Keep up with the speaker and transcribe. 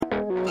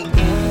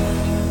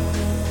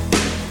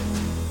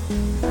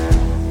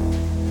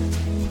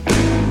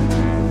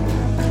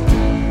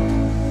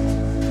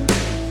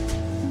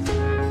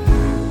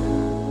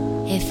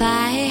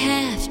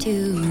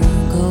to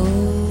go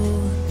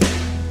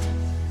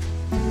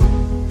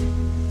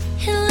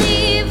and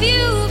leave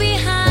you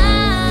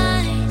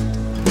behind.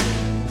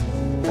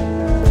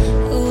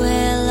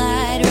 Well,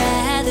 I'd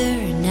rather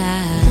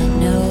not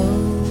know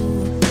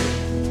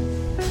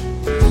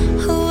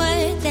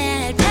what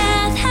that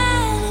path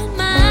had in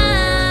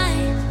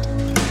mind.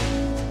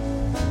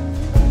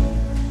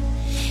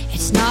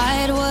 It's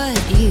not what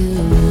you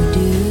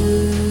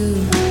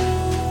do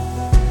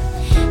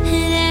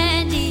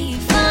that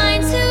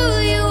defines who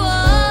you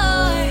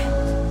are.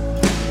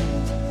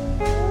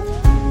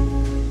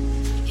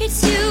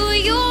 It's who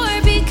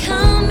you're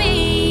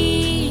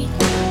becoming,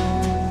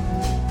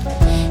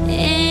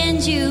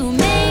 and you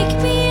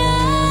make me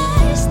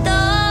a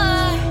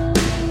star.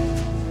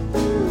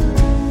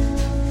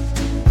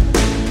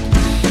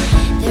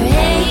 There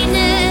ain't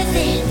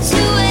nothing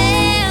to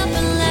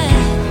ever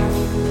love.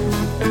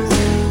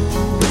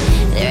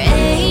 There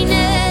ain't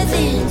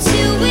nothing to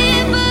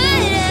it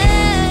but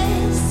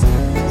us.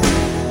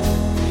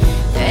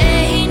 There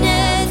ain't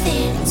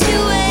nothing to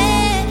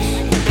it,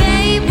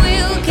 babe,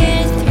 we'll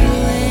get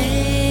through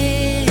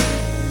it.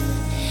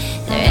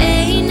 There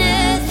ain't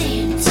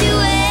nothing to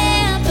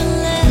it but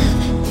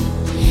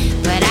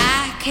love, but I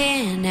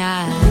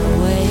cannot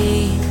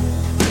wait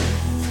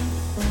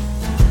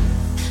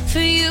for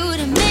you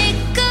to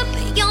make up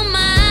your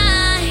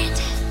mind,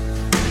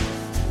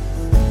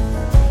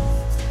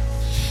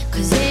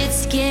 'cause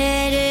it's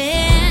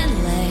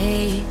getting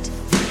late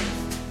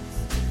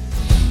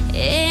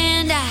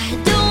and I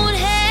don't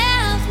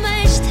have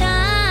much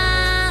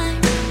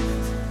time.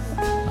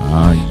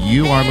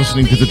 You are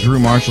listening to The Drew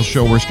Marshall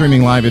Show. We're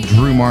streaming live at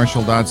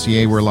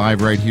drewmarshall.ca. We're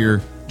live right here,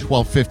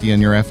 1250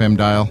 on your FM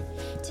dial.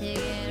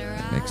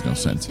 Makes no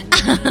sense.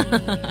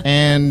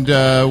 And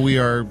we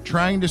are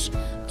trying to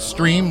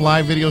stream,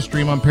 live video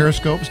stream on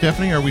Periscope.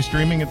 Stephanie, are we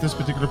streaming at this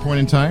particular point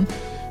in time?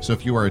 So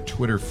if you are a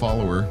Twitter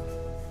follower,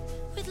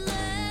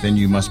 then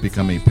you must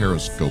become a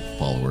Periscope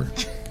follower.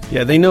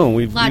 Yeah, they know.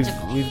 We've got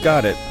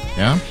it.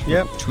 Yeah?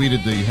 Yep.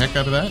 Tweeted the heck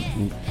out of that?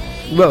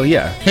 Well,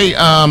 yeah. Hey,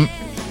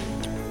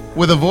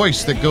 with a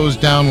voice that goes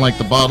down like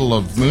the bottle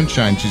of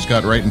moonshine she's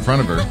got right in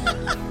front of her.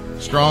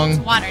 Strong, It's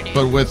water, dude.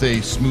 but with a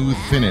smooth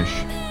finish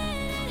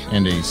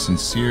and a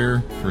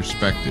sincere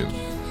perspective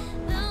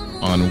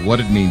on what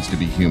it means to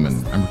be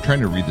human. I'm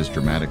trying to read this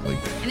dramatically.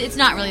 And it's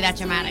not really that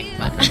dramatic,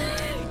 but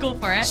go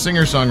for it.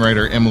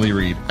 Singer-songwriter Emily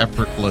Reid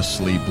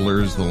effortlessly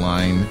blurs the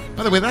line.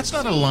 By the way, that's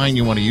not a line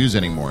you want to use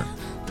anymore.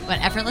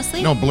 What,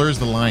 effortlessly? No, blurs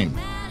the line.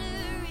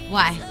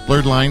 Why?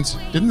 Blurred lines.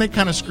 Didn't they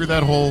kind of screw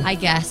that whole... I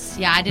guess.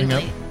 Yeah, I didn't Hang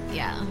up. really.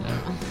 Yeah.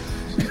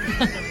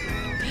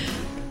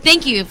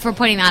 Thank you for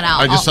pointing that out.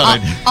 I just thought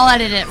I'll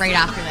edit it right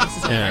after this.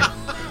 Is over. Yeah.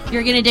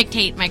 You're going to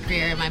dictate my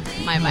career and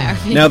my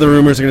biography. Now the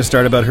rumors are going to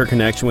start about her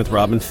connection with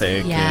Robin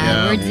Thicke.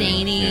 Yeah, we're and-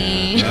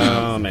 zany.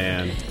 Yeah. Oh,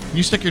 man.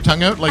 You stick your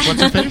tongue out like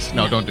what's her face?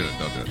 No, don't do it.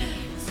 Don't do it.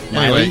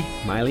 Anyway,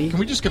 Miley? can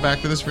we just get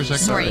back to this for a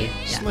second? Sorry.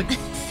 It's Yeah. like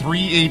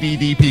 3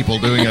 ADD people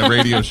doing a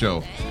radio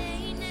show.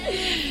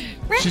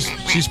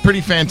 She's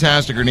pretty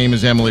fantastic. Her name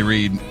is Emily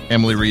Reid.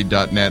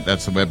 EmilyReid.net.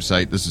 That's the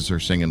website. This is her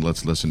singing.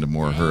 Let's listen to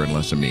more of her and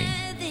less of me.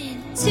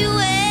 To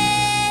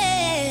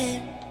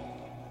it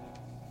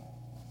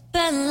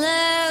but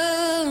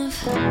love.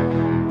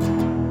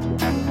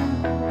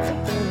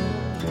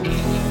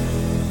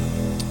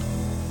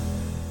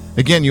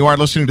 Again, you are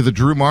listening to The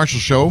Drew Marshall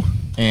Show.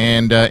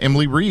 And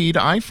Emily Reid,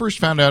 I first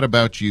found out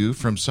about you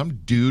from some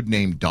dude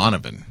named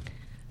Donovan.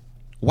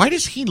 Why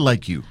does he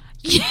like you?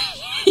 You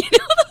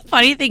know the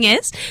funny thing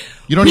is,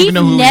 You don't even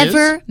know who he is? We've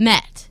never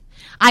met.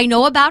 I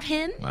know about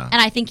him, Wow.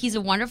 and I think he's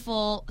a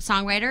wonderful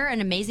songwriter, an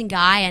amazing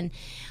guy. And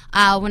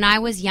when I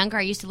was younger,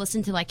 I used to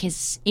listen to like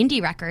his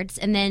indie records,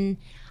 and then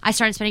I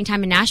started spending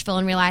time in Nashville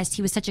and realized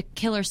he was such a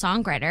killer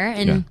songwriter.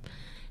 And Yeah.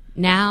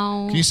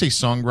 now, Can you say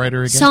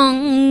songwriter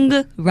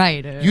again?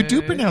 songwriter. You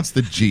do pronounce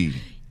the G.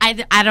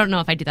 I don't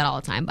know if I do that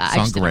all the time, but I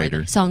just did it right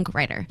there. Songwriter.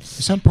 Songwriter. You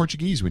sound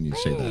Portuguese when you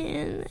say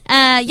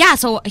that. Yeah,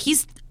 so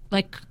he's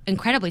like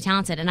incredibly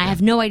talented, and I have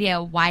no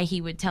idea why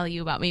he would tell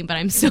you about me, but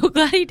I'm so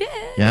glad he did.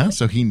 Yeah?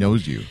 So he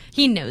knows you.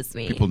 He knows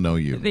me. People know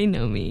you. They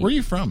know me. Where are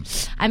you from?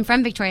 I'm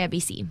from Victoria,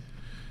 BC.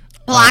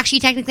 Well, actually,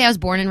 technically, I was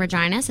born in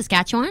Regina,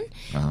 Saskatchewan.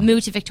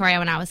 Moved to Victoria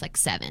when I was like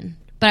 7,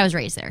 but I was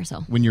raised there.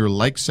 So When you were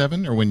like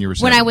 7 or when you were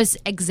 7? when I was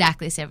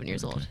exactly 7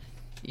 years old.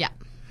 Yeah.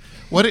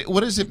 What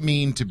does it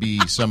mean to be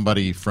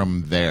somebody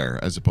from there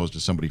as opposed to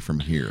somebody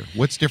from here?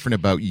 What's different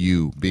about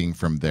you being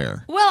from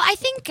there? Well, I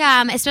think,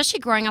 especially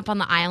growing up on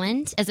the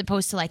island, as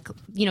opposed to like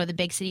the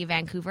big city of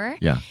Vancouver.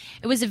 Yeah.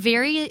 It was a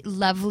very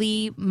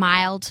lovely,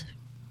 mild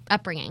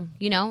upbringing,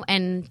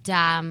 and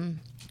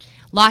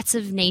lots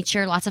of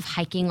nature, lots of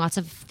hiking, lots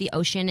of the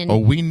ocean, and Oh,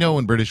 we know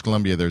in British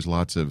Columbia there's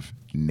lots of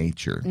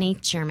nature.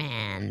 nature,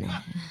 man.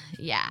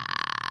 Yeah.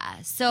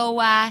 So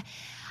I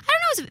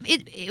don't know.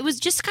 It was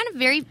just kind of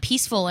very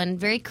peaceful and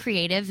very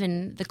creative,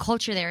 and the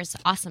culture there is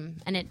awesome.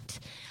 And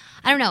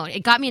I don't know.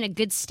 It got me in a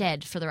good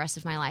stead for the rest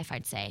of my life,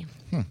 I'd say.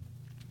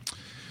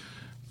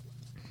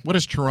 What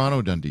has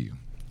Toronto done to you?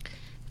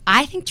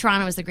 I think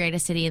Toronto is the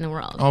greatest city in the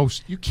world. Oh,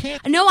 you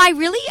can't. No, I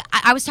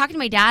was talking to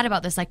my dad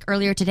about this like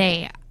earlier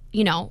today.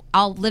 You know,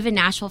 I'll live in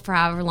Nashville for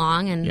however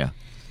long, and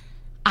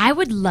I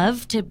would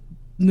love to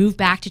move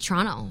back to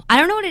Toronto. I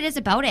don't know what it is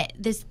about it.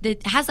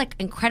 It has like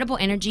incredible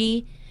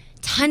energy,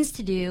 tons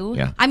to do.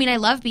 Yeah. I mean, I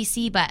love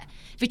BC, but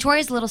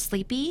Victoria's a little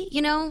sleepy,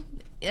 you know?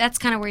 That's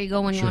kind of where you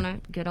go when you want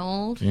to get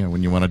old. Yeah,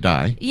 when you want to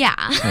die. Yeah.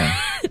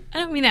 I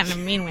don't mean that in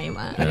a mean way,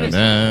 but...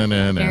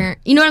 No.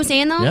 You know what I'm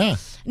saying, though? Yeah.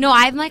 No,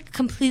 I'm like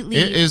completely...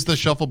 It is the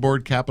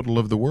shuffleboard capital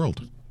of the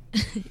world.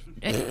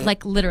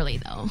 Like literally,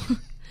 though.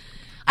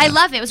 I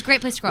love it. It was a great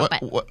place to grow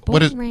up.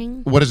 What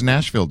has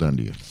Nashville done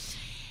to you?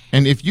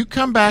 And if you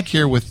come back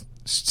here with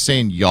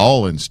saying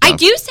y'all and stuff... I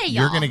do say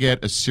y'all. You're going to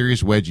get a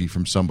serious wedgie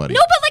from somebody.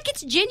 No, but like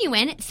it's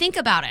genuine. Think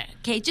about it.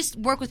 Okay, just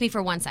work with me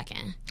for 1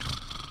 second.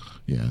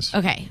 Yes.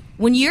 Okay.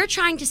 When you're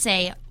trying to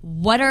say,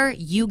 what are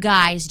you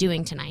guys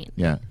doing tonight?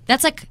 Yeah.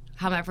 That's like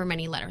however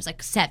many letters,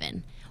 like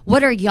 7.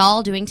 What are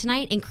y'all doing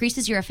tonight?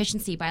 Increases your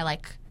efficiency by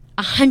like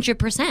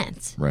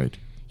 100%. Right.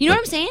 You know what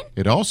I'm saying?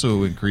 It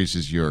also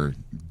increases your...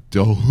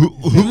 But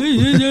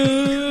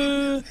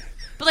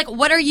like,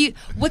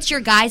 what's your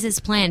guys'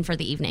 plan for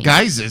the evening?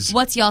 Guys'?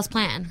 What's y'all's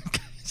plan?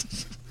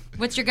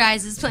 What's your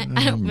guys' plan?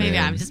 Maybe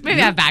man.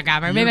 I'm bad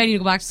grammar. Maybe I need to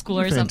go back to school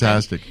or something.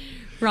 Fantastic.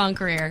 Wrong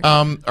career.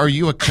 Are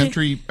you a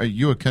country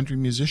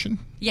musician?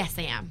 Yes,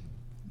 I am.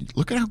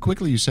 Look at how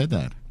quickly you said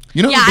that.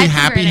 You know, Yeah, be I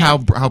happy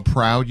figured how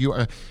proud you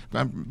are.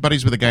 I'm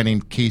buddies with a guy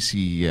named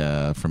Casey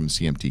from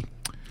CMT.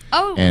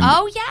 Oh, And-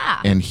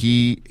 yeah. And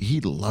he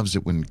loves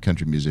it when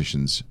country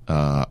musicians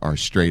are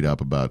straight up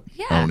about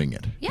owning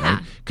it. Yeah.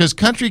 Because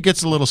country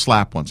gets a little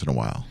slap once in a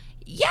while.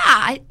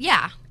 Yeah.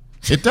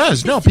 It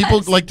does. No, It people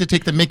does. like to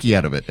take the mickey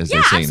out of it, as they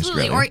say in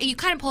absolutely. Australia. Or you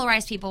kind of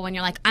polarize people when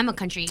you're like, I'm a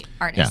country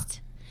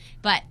artist.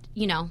 But,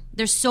 you know,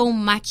 there's so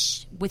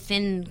much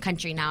within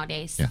country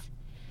nowadays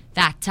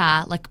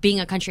that like being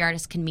a country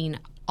artist can mean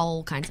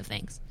all kinds of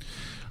things.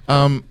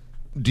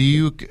 Do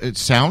you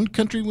sound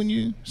country when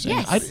you sing?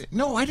 Yes. I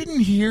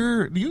didn't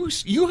hear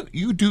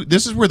you do.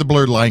 This is where the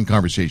blurred line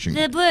conversation.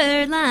 The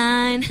blurred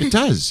line. It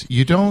does.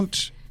 You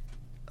don't.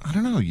 I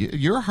don't know.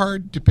 You're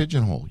hard to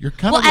pigeonhole. You're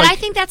kind Well, of and like. I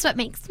think that's what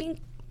makes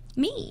me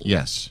me.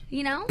 Yes.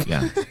 You know?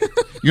 Yeah.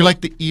 You're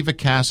like the Eva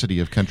Cassidy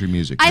of country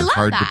music. I You're love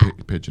hard that.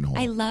 to pigeonhole.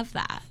 I love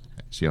that.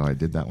 See how I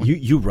did that one?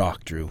 You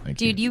rock, Drew. Thank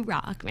Dude, you. you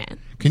rock, man.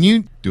 Can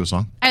you do a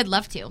song? I'd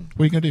love to. What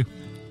are you gonna do?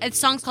 It's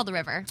song's called The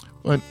River.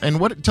 And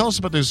what? Tell us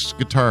about this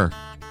guitar.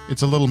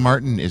 It's a little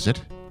Martin, is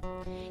it?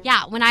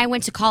 Yeah, when I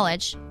went to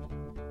college,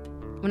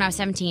 when I was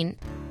 17,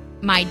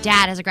 my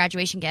dad, as a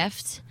graduation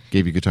gift,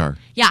 Gave you guitar.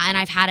 yeah, and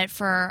I've had it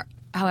for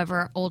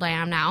however old I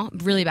am now. I'm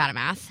really bad at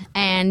math.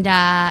 And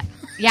yeah,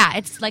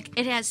 it's like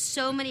it has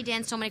so many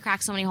dents, so many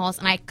cracks, so many holes,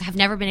 and I have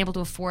never been able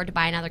to afford to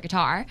buy another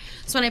guitar.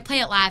 So when I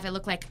play it live, I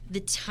look like the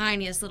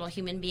tiniest little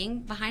human being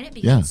behind it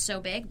because it's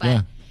so big.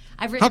 But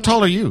I've written. How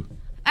tall are you?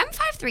 I'm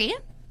 5'3".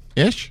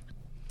 Ish?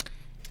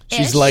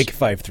 She's like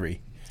 5'3".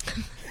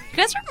 You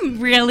guys are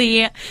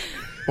really.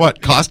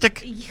 What? Caustic?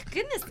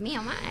 Goodness me,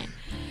 oh my.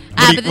 What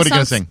are you but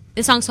going to sing?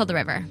 The song's called The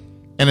River.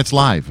 And it's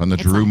live on the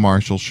It's Drew live.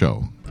 Marshall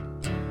Show.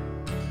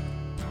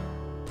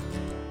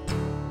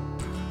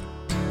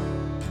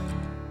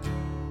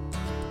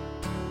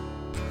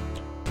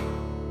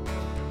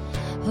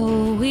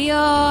 Oh, we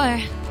are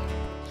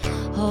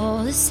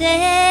all the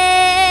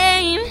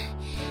same.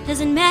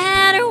 Doesn't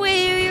matter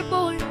where you're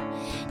born,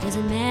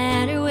 doesn't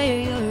matter where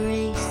you're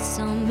raised.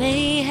 Some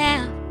may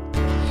have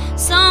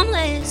some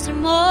less or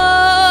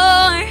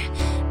more,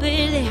 but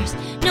there's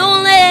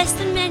no less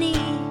than many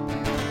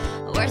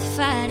worth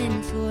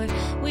fighting for.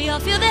 We all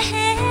feel the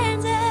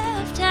hands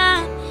of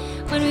time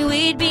when we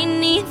wade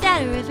beneath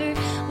that river.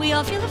 We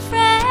all feel the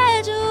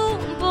fragile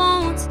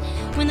bones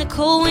when the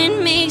cold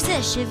wind makes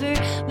us shiver.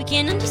 We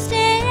can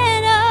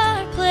understand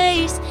our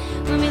place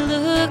when we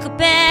look up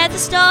at the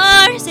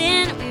stars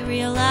and we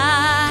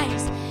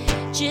realize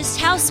just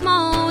how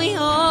small we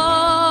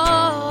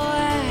are.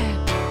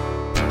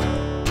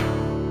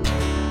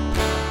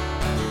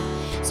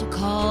 So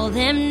call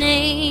them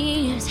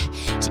names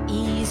to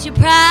ease your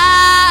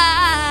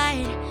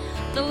pride.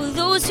 Though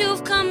those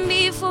who've come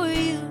before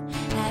you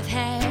have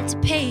had to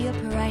pay a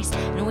price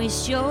and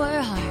waste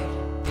your heart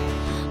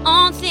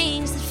on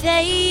things that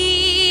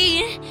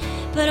fade.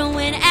 But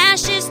when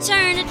ashes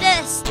turn to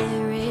dust,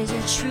 there is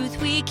a truth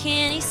we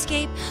can't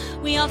escape.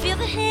 We all feel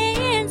the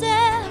hands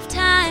of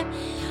time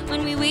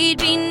when we wade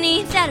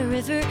beneath that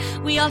river.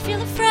 We all feel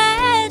the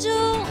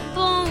fragile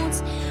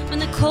bones when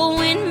the cold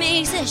wind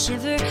makes us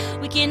shiver.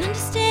 We can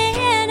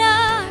understand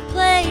our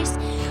place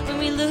when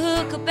we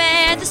look up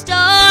at the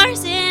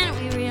stars and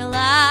we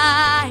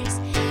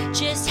realize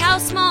just how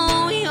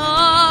small we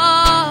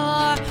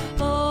are.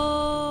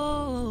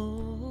 Oh,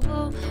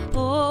 oh,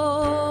 oh,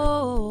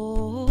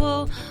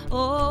 oh,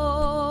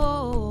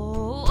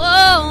 oh, oh,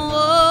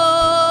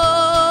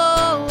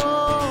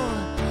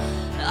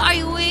 oh. Are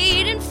you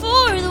waiting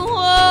for the war?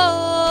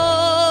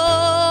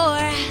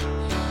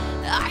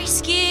 Are you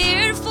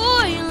scared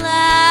for your life?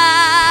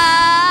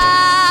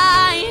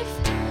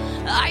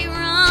 Are you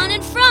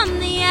running from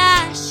the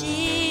ashes?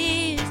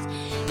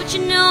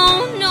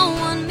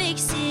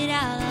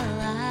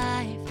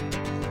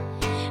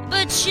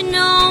 But you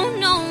know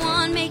no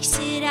one makes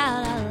it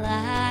out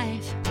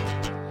alive.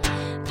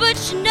 But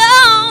you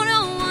know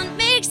no one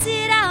makes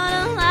it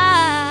out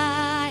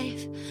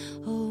alive.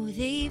 Oh,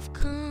 they've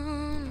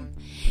come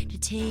to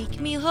take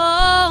me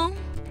home.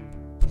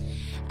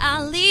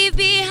 I'll leave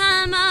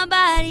behind my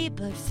body,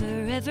 but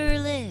forever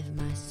live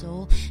my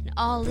soul. And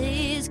all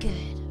is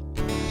good,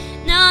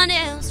 none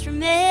else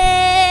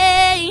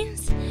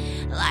remains.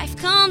 Life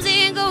comes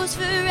and goes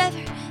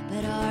forever,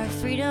 but our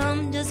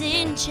freedom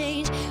doesn't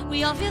change.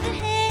 We all feel the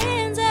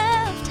hands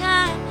of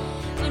time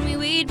when we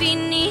wade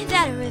beneath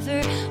that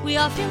river. We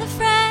all feel the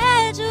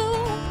fragile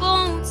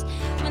bones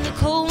when the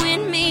cold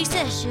wind makes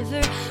us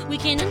shiver. We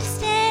can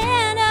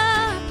understand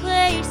our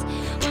place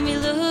when we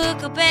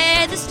look up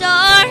at the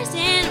stars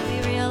and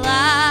we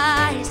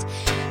realize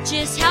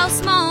just how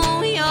small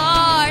we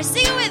are.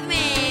 Sing it with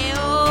me.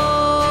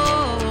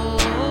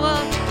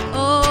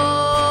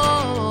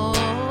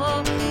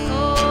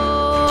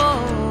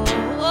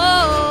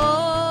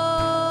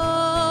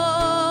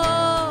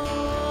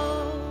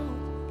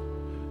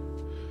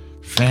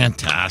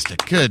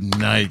 Fantastic. Good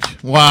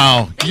night.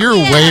 Wow. You're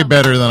way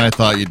better than I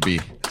thought you'd be.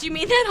 Do you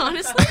mean that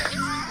honestly?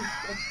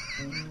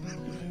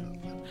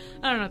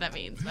 I don't know what that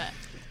means,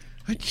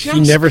 but He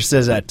never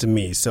says that to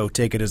me, so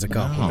take it as a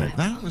compliment.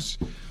 No, that was...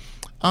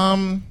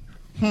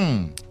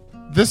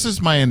 This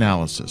is my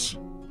analysis.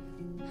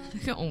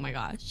 oh my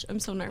gosh, I'm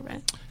so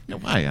nervous. No,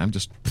 why? I'm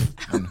just...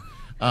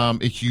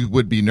 if you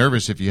would be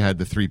nervous if you had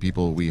the three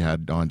people we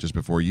had on just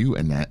before you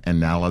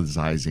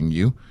analyzing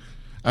you.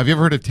 Have you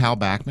ever heard of Tal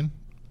Bachman?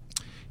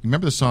 You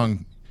remember the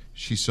song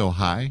She's So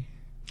High?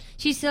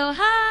 She's so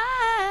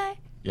high.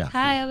 Yeah.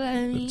 High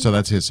above me. So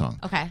that's his song.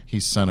 Okay.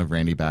 He's son of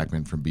Randy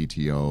Bachman from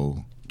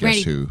BTO. Guess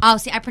Randy, who? Oh,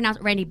 see, I pronounce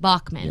Randy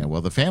Bachman. Yeah,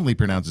 well, the family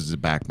pronounces it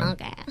Bachman.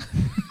 Okay.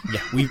 Yeah,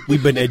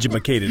 we've been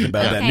educated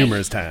about that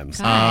numerous times.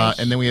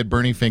 And then we had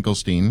Bernie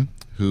Finkelstein,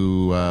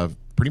 who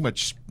pretty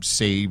much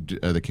saved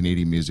the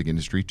Canadian music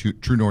industry.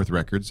 True North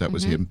Records, that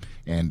was him,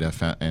 and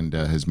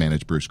has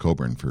managed Bruce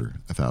Cockburn for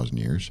 1,000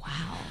 years.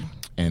 Wow.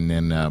 And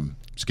then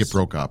Skip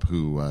Brokop,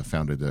 who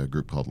founded a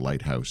group called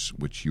Lighthouse,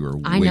 which you are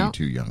I way know.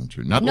 too young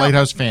to. Not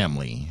Lighthouse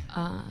Family.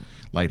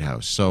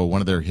 Lighthouse. So one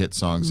of their hit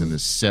songs in the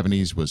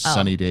 70s was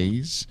Sunny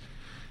Days.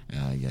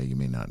 Yeah, you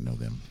may not know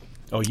them.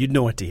 Oh, you'd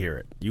know it to hear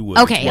it. You would.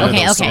 Okay, It's one of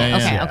okay, those okay,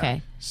 songs. okay, Yeah.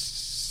 okay.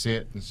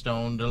 Sitting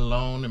stoned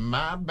alone in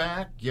my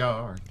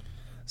backyard.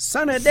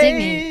 Sunny Sing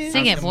days. it.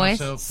 Sing it, boys.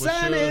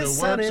 Sunny,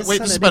 sunny, Wait, this is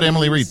sunny about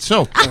Emily days. Reid.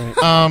 So,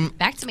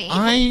 Back to me.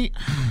 I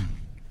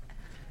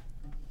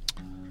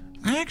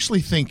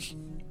actually think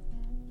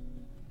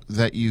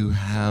that you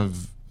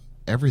have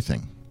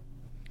everything.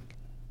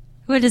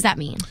 What does that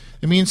mean?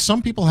 It means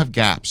some people have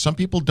gaps. Some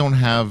people don't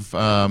have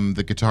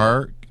the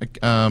guitar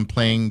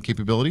playing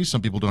capabilities.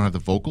 Some people don't have the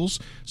vocals.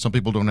 Some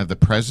people don't have the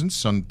presence.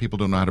 Some people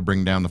don't know how to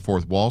bring down the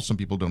fourth wall. Some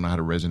people don't know how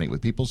to resonate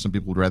with people. Some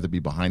people would rather be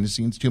behind the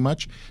scenes too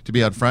much to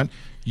be out front.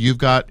 You've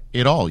got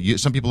it all.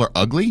 Some people are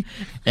ugly,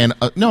 and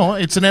no,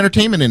 it's an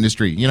entertainment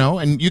industry,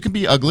 and you can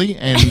be ugly,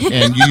 and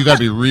you got to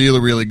be really,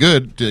 really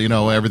good to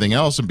everything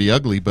else and be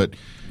ugly, but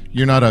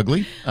you're not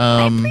ugly.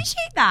 I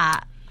appreciate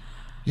that.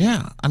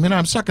 Yeah, I mean,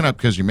 I'm sucking up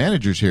because your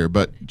manager's here,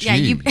 but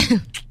gee,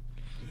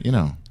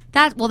 Yeah,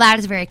 that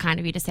is very kind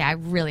of you to say. I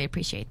really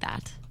appreciate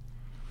that.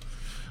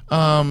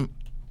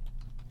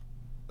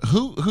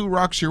 Who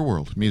rocks your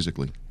world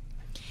musically?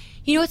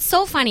 It's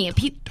so funny.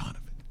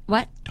 Donovan.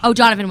 What? Oh,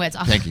 Donovan Woods.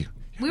 Oh. Thank you.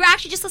 We were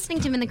actually just listening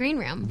to him in the green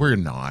room. We're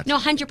not. No,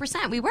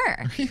 100%. We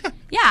were.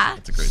 Yeah.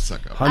 That's a great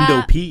suck up.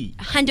 Hundo P.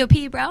 Hundo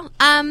P, bro.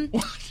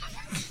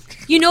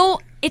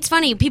 It's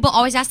funny. People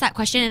always ask that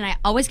question, and I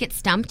always get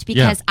stumped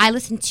because I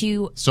listen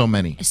to So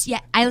many.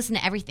 I listen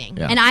to everything,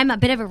 Yeah. and I'm a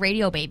bit of a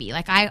radio baby.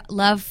 Like I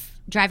love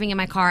driving in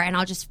my car, and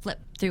I'll just flip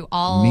through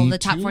all Me the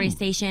top too. 40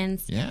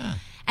 stations. Yeah.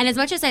 And as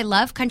much as I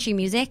love country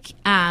music,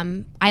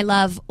 I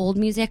love old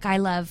music. I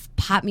love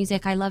pop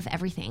music. I love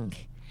everything.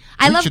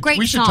 I love great songs.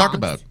 We should talk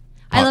about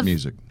pop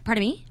music.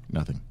 Pardon me?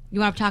 Nothing.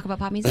 You want to talk about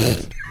pop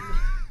music?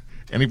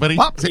 Anybody?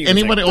 Pop Is music.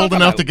 anybody old Talk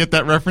enough about to get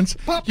that reference?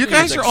 pop You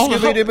guys music. are all.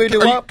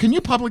 Scooby-Dooby-Doo-wop. Can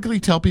you publicly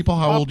tell people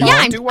how old you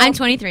Yeah, are? I'm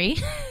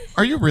 23.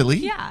 Are you really?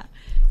 Yeah.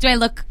 Do I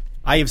look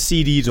I have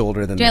CDs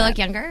older than Do that. I look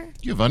younger?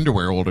 You have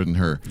underwear older than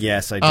her.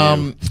 Yes, I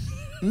do.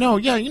 No,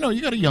 yeah,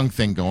 you got a young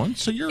thing going,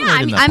 so you're Yeah,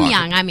 right in that pocket. I'm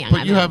young. But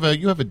I'm you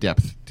young. have a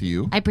depth to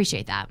you. I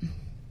appreciate that.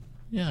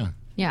 Yeah.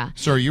 Yeah.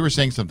 Sorry, you were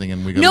saying something,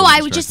 and we got. a No, little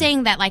I was just distracted.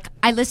 saying that like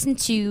I listen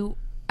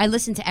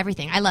to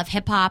everything. I love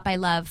hip hop. I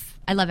love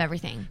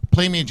everything.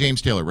 Play me a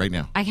James Taylor right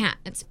now. I can't.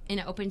 It's in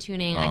open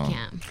tuning. I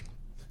can't.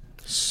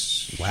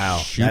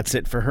 Wow, that's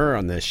it for her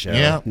on this show.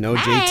 Yeah. No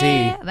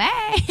JT.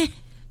 Bye.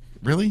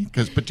 Really?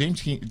 But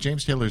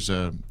James Taylor's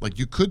like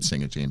you could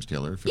sing a James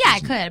Taylor. If it Yeah, I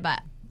wasn't could,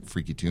 but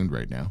freaky tuned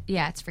right now.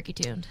 yeah, it's freaky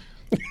tuned.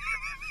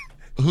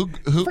 Who?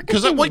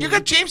 Because you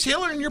got James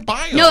Taylor in your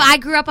bio. No, I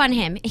grew up on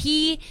him.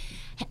 He,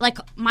 like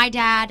my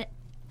dad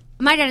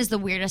is the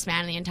weirdest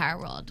man in the entire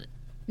world.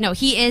 No,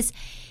 he is.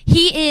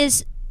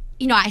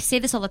 I say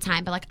this all the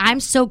time, but like I'm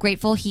so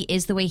grateful he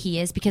is the way he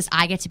is because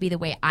I get to be the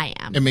way I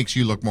am. It makes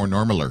you look more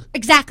normaler.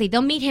 Exactly.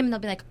 They'll meet him and they'll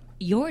be like,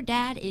 your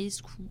dad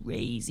is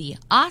crazy.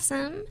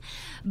 Awesome.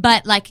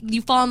 But, like,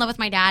 you fall in love with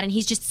my dad, and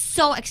he's just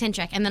so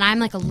eccentric. And then I'm,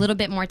 like, a little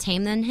bit more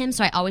tame than him,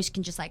 so I always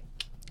can just, like,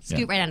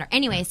 scoot right under.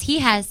 Anyways, he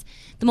has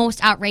the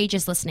most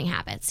outrageous listening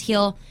habits.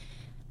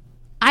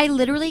 I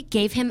literally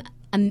gave him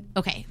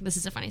okay, this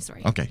is a funny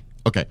story. Okay.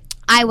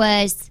 I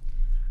was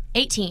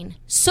 18,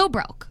 so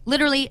broke.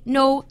 Literally,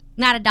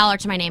 not a dollar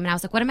to my name. And I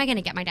was like, what am I going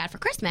to get my dad for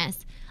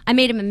Christmas? I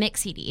made him a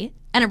mix CD,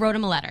 and I wrote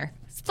him a letter.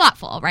 It's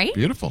thoughtful, right?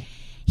 Beautiful.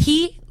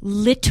 He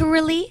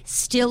literally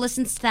still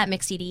listens to that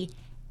mix CD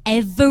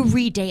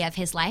every day of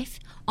his life.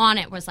 On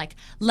it was like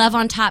Love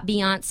on Top,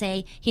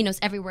 Beyonce. He knows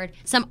every word.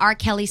 Some R.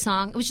 Kelly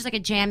song. It was just like a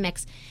jam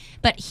mix.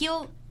 But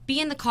he'll be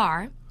in the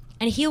car,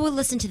 and he will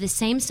listen to the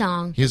same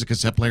song. He has a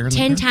cassette player in the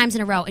 10 car? times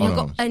in a row. And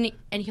he'll go,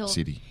 and he'll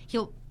CD.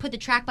 He'll put the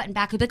track button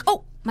back. He'll be like,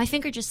 oh, my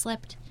finger just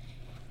slipped.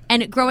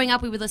 And growing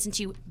up, we would listen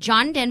to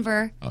John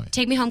Denver,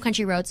 Take Me Home,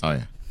 Country Roads. Oh,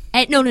 yeah.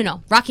 And,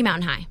 no, Rocky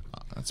Mountain High.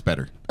 That's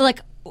better.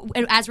 Like,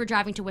 as we're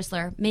driving to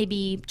Whistler,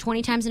 maybe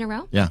 20 times in a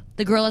row. Yeah.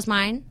 The Girl Is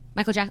Mine,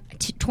 Michael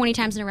Jackson, 20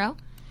 times in a row.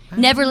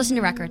 Never listen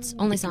to records,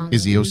 only songs.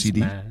 Is he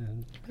OCD?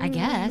 I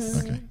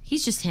guess. Okay.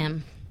 He's just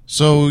him.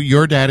 So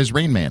your dad is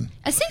Rain Man.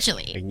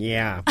 Essentially.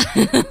 Yeah.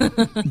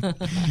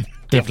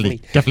 Definitely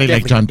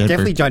like John Denver.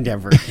 Definitely John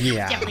Denver.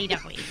 Yeah.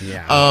 Definitely.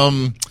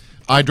 Yeah.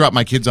 I dropped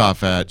my kids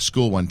off at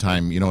school one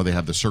time. You know, they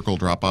have the circle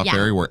drop-off Yeah.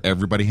 area where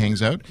everybody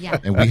hangs out. Yeah.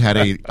 And we had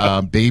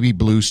a baby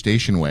blue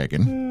station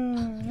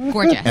wagon.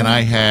 Gorgeous. And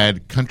I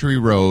had Country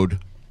Road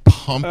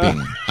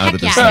pumping out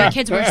of the Yeah, thing. your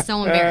kids were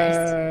so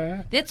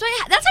embarrassed. That's how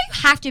you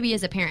have to be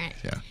as a parent.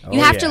 Yeah. You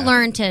have to yeah.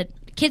 learn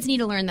kids need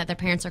to learn that their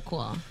parents are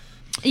cool.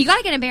 You got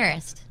to get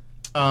embarrassed.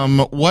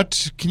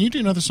 What? Can you do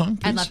another song,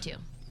 please? I'd love to.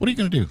 What are you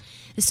going to do?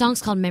 The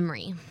song's called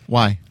Memory.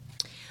 Why?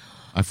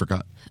 I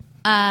forgot.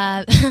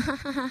 Because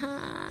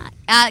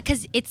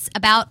it's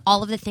about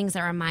all of the things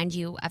that remind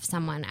you of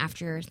someone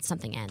after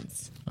something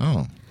ends.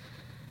 Oh,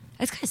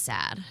 It's kind of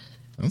sad.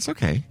 that's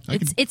okay.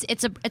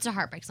 It's a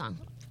heartbreak song.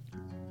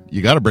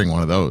 You got to bring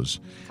one of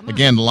those.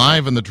 Again,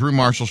 live on the Drew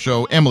Marshall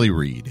Show, Emily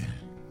Reid.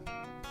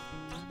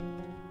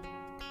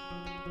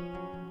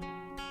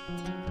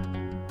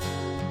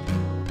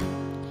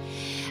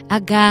 I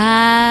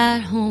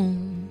got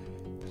home,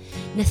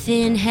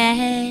 nothing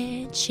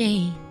had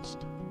changed.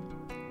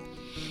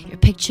 Your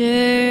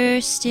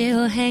picture's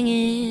still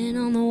hanging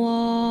on the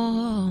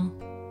wall.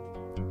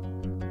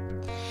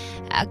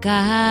 I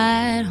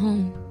got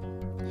home,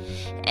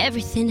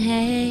 everything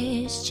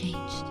has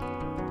changed.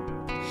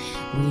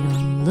 We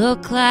don't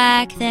look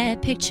like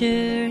that picture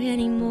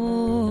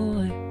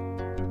anymore.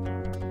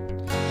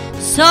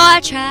 So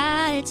I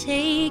try to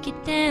take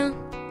it down,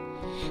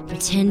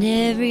 pretend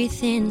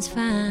everything's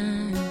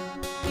fine.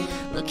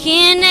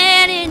 Looking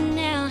at it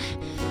now,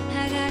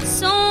 I got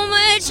so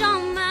much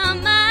on my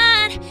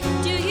mind.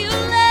 Do you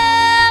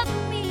love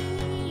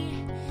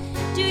me?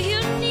 Do you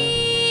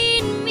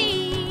need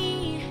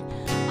me?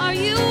 Are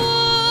you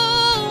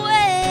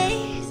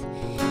always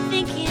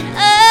thinking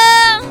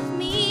of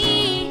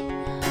me?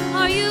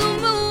 Are you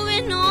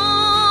moving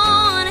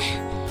on?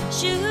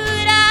 Should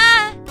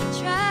I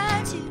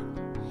try to?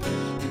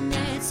 And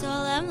that's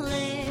all I'm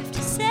left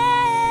to say,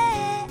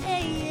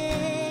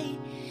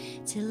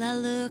 till I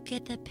look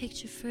at that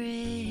picture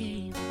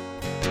frame.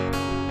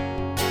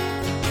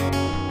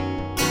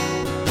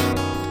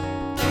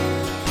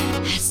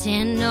 I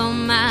stand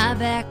on my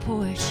back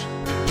porch,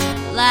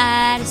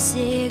 light a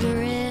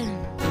cigarette,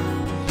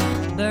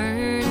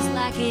 burns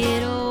like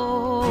it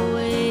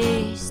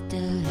always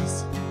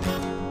does.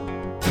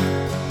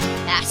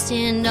 I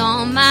stand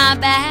on my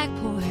back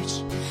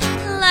porch,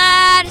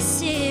 light a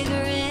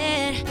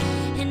cigarette,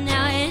 and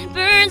now it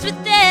burns with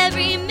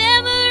every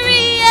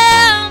memory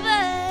of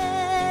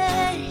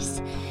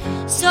us.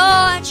 So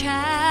I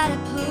try to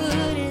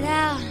put it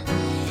out,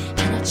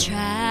 and I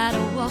try to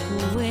walk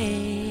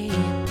away.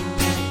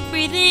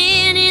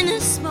 Breathing in the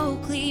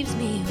smoke leaves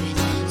me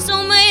with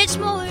so much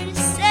more to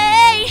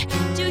say.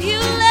 Do you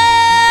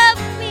love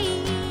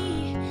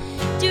me?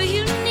 Do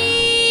you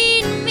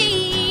need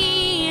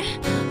me?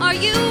 Are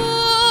you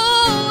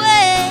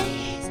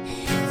always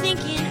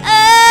thinking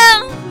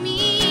of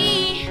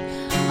me?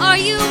 Are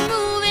you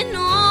moving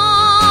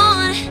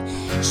on?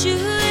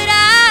 Should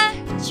I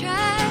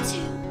try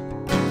to?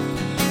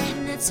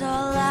 And that's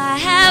all I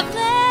have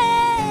left,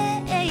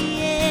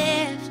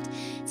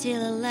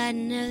 till I light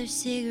another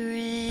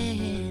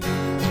cigarette.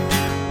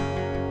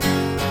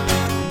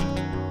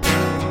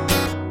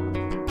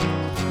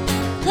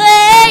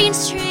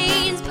 Planes,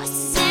 trains,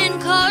 buses,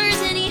 and cars,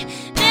 any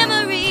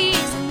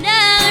memories,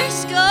 another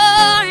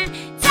scar.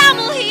 And time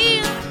will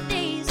heal the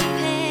days we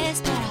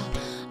passed, but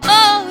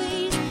I'll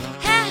always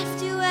have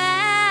to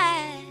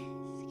ask,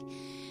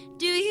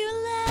 do you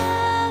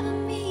love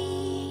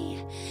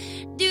me?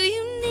 Do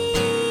you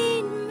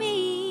need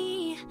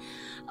me?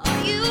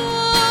 Are you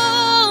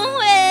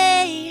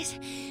always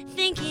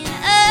thinking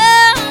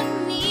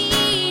of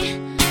me?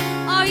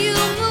 Are you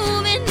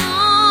moving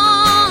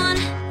on?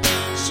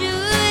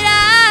 Should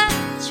I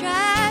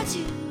try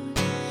to?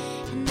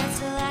 And that's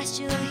the last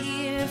you'll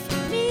hear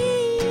from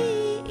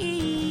me.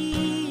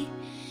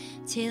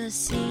 till I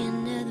see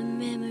another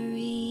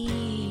memory.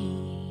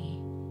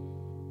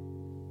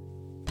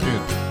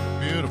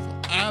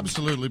 Beautiful.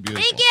 Absolutely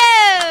beautiful. Thank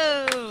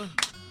you.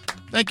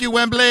 Thank you,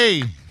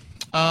 Wembley.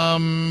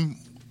 So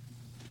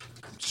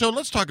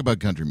let's talk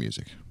about country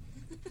music.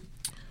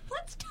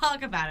 Let's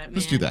talk about it, man.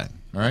 Let's do that.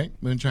 All right,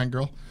 Moonshine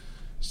Girl.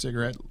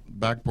 Cigarette,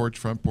 back porch,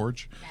 front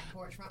porch. Back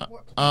porch, front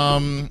porch.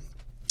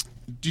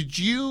 Did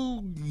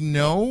you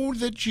know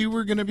that you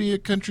were going to be a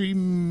country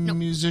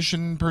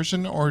musician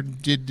person, or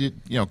did it?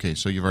 Yeah, okay,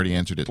 so you've already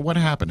answered it. What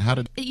happened? How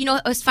did? You know,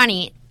 it was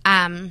funny.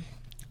 I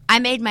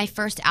made my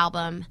first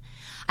album.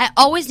 I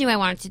always knew I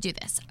wanted to do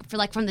this.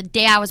 From the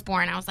day I was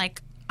born, I was like,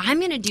 I'm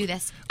going to do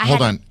this.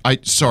 Hold on.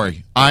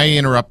 Sorry. I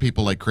interrupt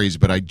people like crazy,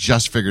 but I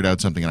just figured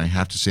out something, and I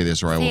have to say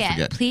this, or I will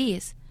forget.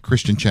 Please.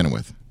 Christian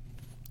Chenoweth.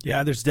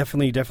 Yeah, there's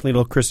definitely a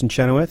little Kristen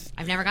Chenoweth.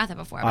 I've never got that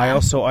before. I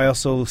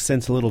also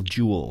sense a little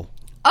Jewel.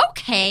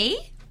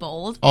 Okay.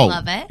 Bold. Oh,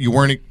 love it. You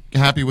weren't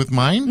happy with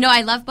mine? No,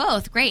 I love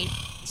both. Great.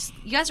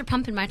 You guys are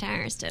pumping my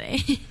tires today.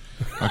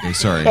 Okay,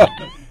 sorry.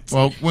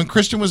 Well, when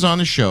Kristen was on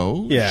the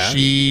show, yeah,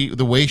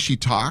 the way she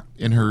talked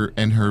in her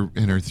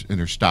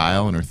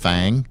style and her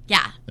thang.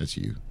 Yeah. That's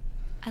you.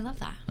 I love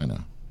that. I know.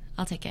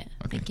 I'll take it.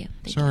 Okay. Thank you.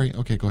 Sorry.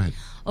 Okay, go ahead.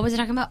 What was I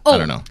talking about? I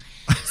don't know.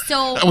 So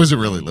I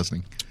wasn't really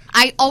listening.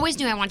 I always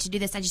knew I wanted to do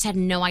this. I just had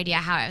no idea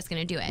how I was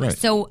going to do it. Right.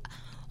 So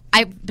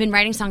I've been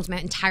writing songs my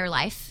entire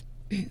life.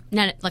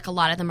 A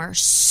lot of them are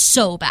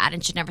so bad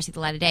and should never see the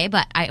light of day.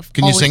 But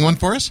Can you sing one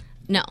for us?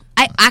 No.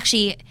 I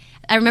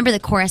remember the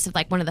chorus of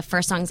one of the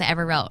first songs I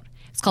ever wrote.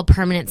 It's called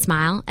Permanent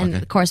Smile. And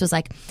the chorus was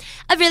like,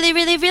 I really,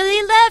 really,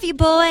 really love you,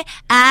 boy.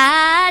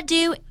 I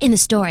do. In the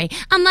story,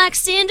 I'm like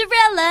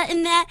Cinderella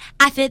in that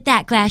I fit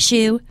that glass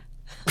shoe.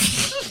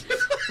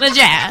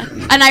 Legit.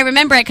 And I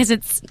remember it because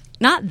it's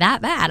not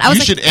that bad.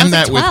 You should end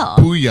that with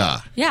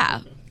booyah.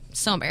 Yeah.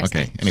 So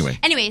embarrassing. Okay,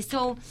 anyway.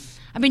 So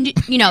I've been,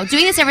 doing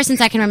this ever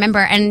since I can remember.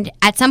 And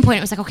at some point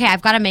it was like, okay,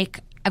 I've got to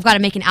make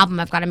an album.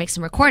 I've got to make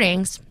some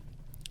recordings.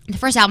 The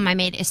first album I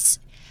made it's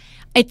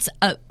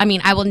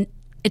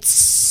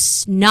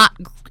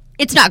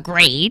not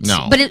great,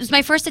 no, but it was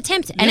my first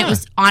attempt, and it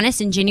was honest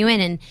and genuine.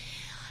 And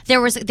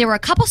there were a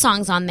couple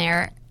songs on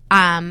there.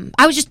 I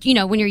was just,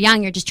 when you're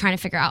young, you're just trying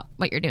to figure out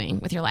what you're doing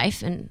with your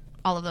life and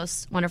all of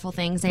those wonderful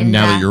things. And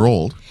now that you're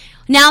old.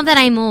 Now that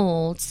I'm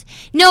old.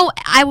 No,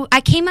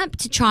 I came up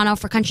to Toronto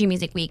for Country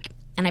Music Week,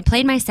 and I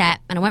played my set,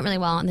 and it went really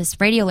well. And this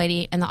radio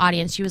lady in the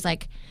audience, she was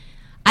like,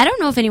 I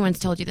don't know if anyone's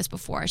told you this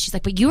before. She's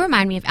like, but you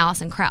remind me of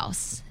Alison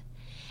Krauss.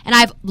 And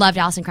I've loved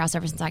Alison Krauss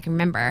ever since I can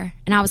remember.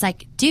 And I was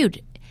like,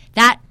 dude,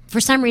 that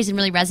for some reason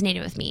really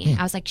resonated with me.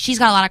 I was like, she's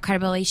got a lot of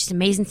credibility. She's an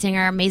amazing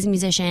singer, amazing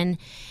musician.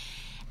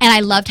 And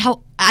I loved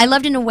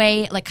in a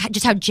way,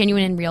 just how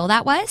genuine and real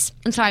that was.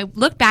 And so I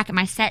looked back at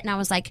my set and I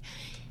was like,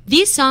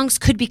 these songs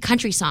could be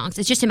country songs.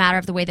 It's just a matter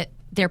of the way that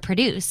they're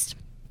produced.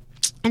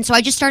 And so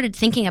I just started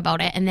thinking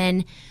about it. And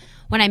then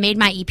when I made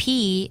my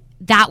EP,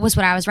 that was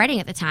what I was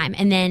writing at the time.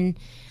 And then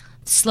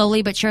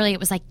slowly but surely it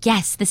was like,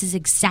 yes, this is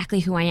exactly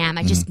who I am.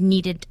 I just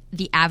needed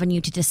the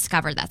avenue to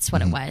discover that's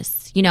what it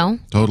was,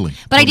 Totally.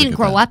 But I didn't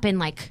grow up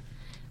in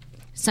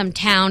some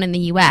town in the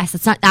U.S.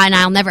 It's not, and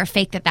I'll never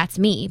fake that that's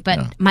me,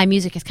 but my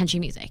music is country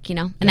music,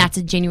 and that's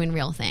a genuine,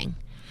 real thing.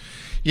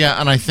 Yeah,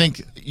 and I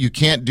think you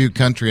can't do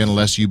country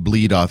unless you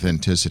bleed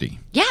authenticity.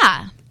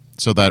 Yeah.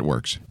 So that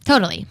works.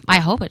 Totally. I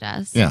hope it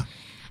does. Yeah.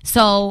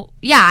 So,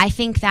 yeah, I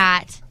think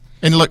that...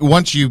 And look,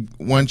 once you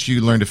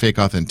learn to fake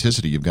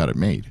authenticity, you've got it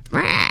made.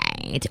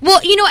 Right. Well,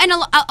 and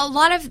a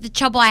lot of the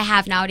trouble I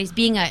have nowadays,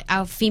 being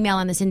a female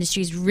in this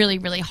industry, is really,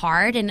 really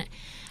hard. And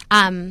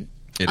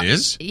it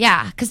is?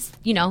 Yeah, because,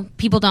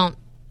 people don't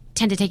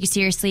tend to take you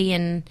seriously.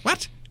 And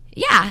what?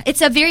 Yeah,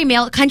 it's a very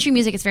male... Country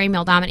music is very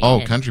male-dominated. Oh,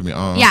 country music.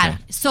 Oh, okay. Yeah.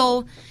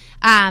 So,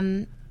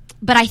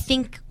 but I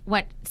think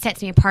what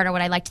sets me apart, or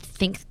what I like to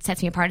think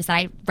sets me apart, is that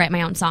I write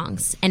my own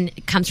songs, and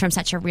it comes from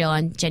such a real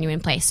and genuine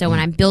place. So when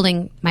I'm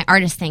building my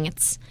artist thing,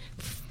 it's,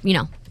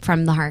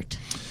 from the heart.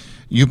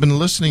 You've been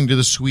listening to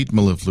the sweet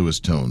mellifluous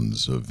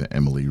tones of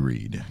Emily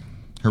Reid.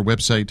 Her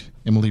website,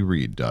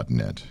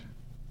 emilyreid.net.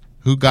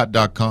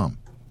 Whogot.com.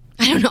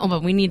 I don't know,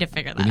 but we need to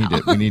figure that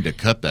out. We need to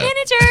cut that.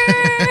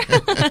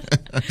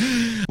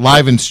 Manager!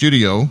 Live in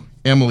studio,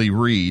 Emily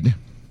Reid.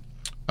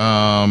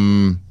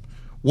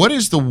 What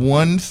is the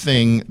one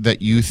thing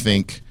that you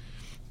think,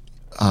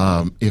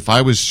 if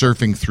I was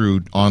surfing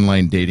through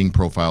online dating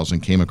profiles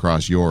and came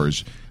across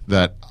yours,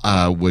 that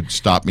would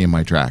stop me in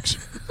my tracks?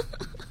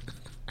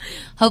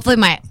 Hopefully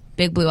my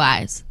big blue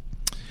eyes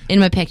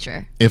in my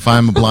picture. If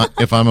I'm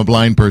a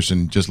blind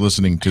person just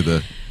listening to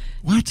the...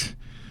 What?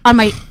 On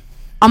my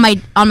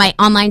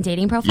online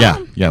dating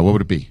profile? Yeah, what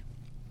would it be?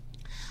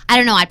 I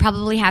don't know. I'd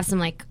probably have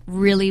some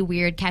really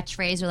weird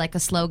catchphrase or a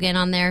slogan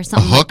on there.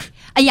 Something a hook?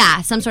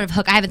 Yeah, some sort of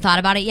hook. I haven't thought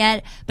about it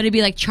yet, but it'd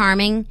be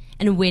charming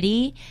and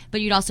witty.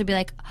 But you'd also be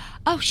like,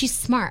 oh, she's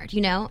smart.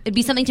 It'd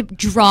be something to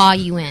draw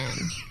you in.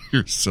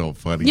 You're so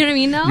funny. You know what I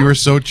mean, though? You are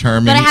so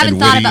charming. But I haven't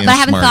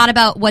thought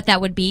about what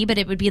that would be. But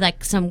it would be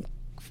some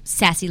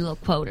sassy little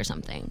quote or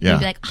something. Yeah. You'd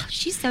be like, oh,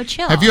 she's so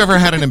chill. Have you ever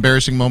had an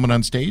embarrassing moment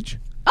on stage?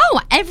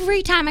 Oh,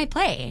 every time I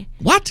play.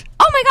 What?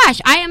 Oh my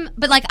gosh, I am.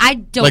 But like, I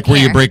don't Like care.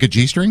 where you break a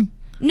G-string?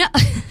 No,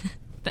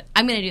 but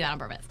I'm gonna do that on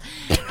purpose.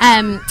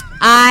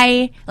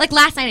 I like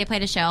last night I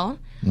played a show.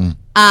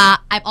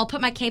 I'll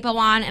put my capo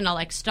on and I'll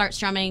like start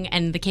strumming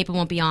and the capo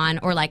won't be on,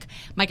 or like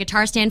my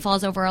guitar stand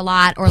falls over a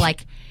lot, or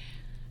like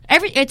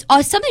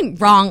something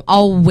wrong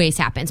always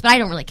happens, but I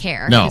don't really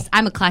care. No. Because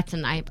I'm a klutz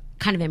and I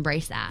kind of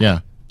embrace that. Yeah.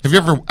 Have you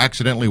ever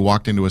accidentally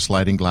walked into a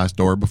sliding glass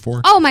door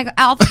before? Oh my god,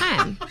 all the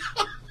time.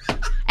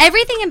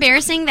 Everything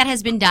embarrassing that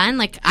has been done,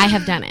 like I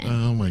have done it.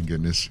 Oh my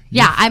goodness.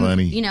 Yeah, I'm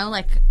funny.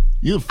 Like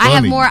You're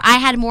funny. I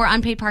had more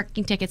unpaid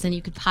parking tickets than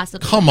you could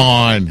possibly. Come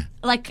on.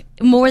 Like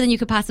more than you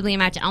could possibly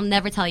imagine. I'll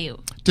never tell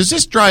you. Does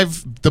this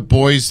drive the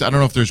boys? I don't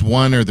know if there's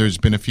one or there's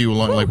been a few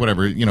along, like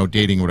whatever,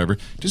 dating or whatever.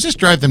 Does this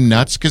drive them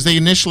nuts? Because they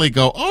initially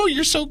go, "Oh,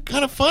 you're so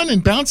kind of fun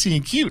and bouncy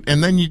and cute,"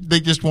 and then they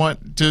just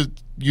want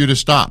you to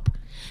stop.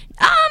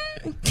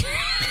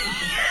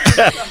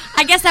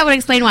 I guess that would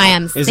explain why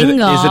I'm Is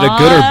single. it a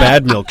good or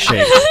bad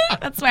milkshake?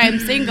 That's why I'm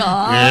single.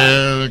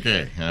 Yeah,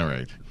 okay, all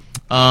right.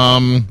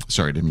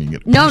 Sorry, I didn't mean to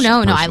get No.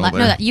 personal I love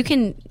there. that. You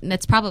can.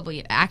 That's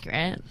probably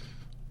accurate.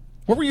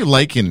 What were you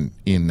like in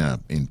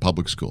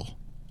public school?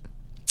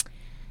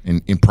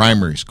 In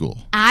primary school?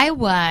 I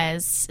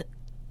was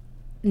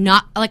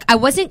not like I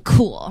wasn't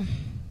cool,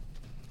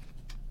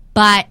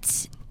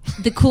 but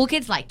the cool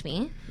kids liked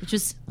me, which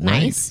was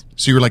nice. Right.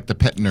 So you were like the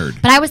pet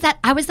nerd. But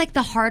I was like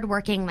the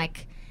hardworking,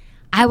 like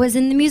I was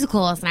in the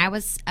musicals and I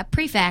was a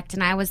prefect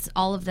and I was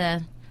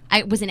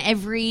I was in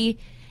every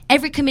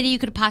committee you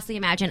could possibly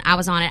imagine. I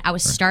was on it. I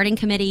was starting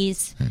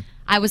committees.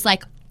 I was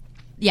like,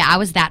 yeah, I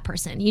was that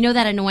person. You know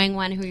that annoying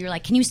one who you're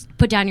like, can you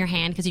put down your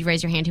hand because you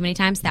raised your hand too many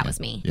times? That was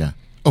me. Yeah.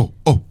 Oh,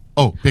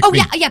 pick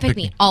me. Yeah, pick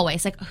me.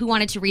 Always. Like, who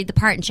wanted to read the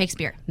part in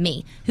Shakespeare?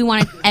 Me. Who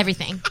wanted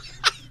everything?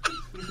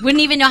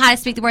 Wouldn't even know how to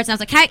speak the words. And I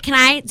was like, can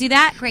I do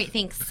that? Great,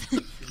 thanks.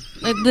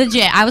 Like,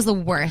 legit, I was the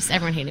worst.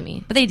 Everyone hated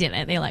me. But they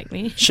didn't. They liked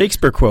me.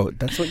 Shakespeare quote.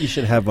 That's what you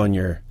should have on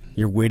your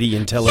witty,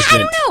 intelligent. I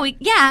don't know.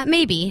 Yeah,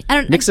 maybe. I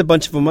don't Mix a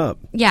bunch of them up.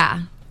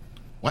 Yeah.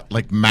 What,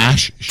 like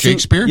mash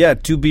Shakespeare?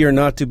 To be or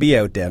not to be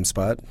out, damn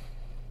spot.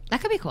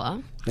 That could be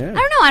cool. Yeah. I don't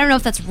know. I don't know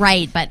if that's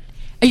right, but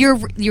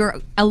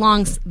you're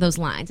along those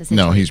lines.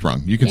 No, he's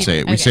wrong. You can say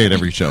it. We say it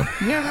every show.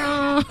 You're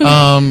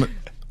wrong.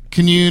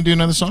 Can you do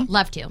another song?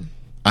 Love to.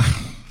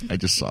 I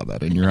just saw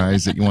that in your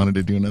eyes that you wanted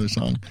to do another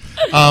song.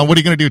 What are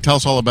you going to do? Tell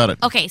us all about it.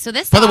 Okay, so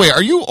this. By the way,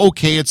 are you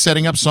okay at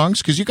setting up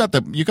songs? Because you got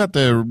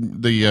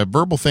the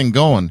verbal thing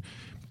going,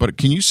 but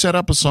can you set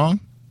up a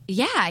song?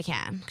 Yeah, I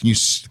can. Can you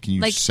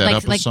set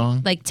up a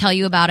song? Like tell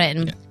you about it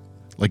and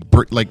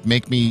like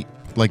make me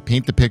like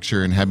paint the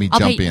picture and have me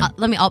jump in.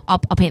 I'll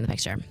paint the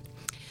picture.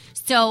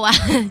 So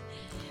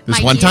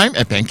This one time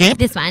at band camp.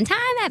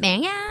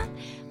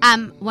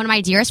 One of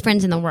my dearest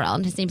friends in the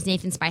world, his name's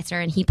Nathan Spicer,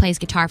 and he plays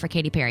guitar for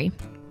Katy Perry.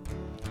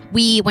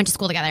 We went to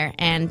school together,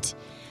 and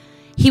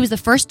he was the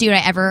first dude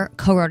I ever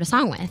co-wrote a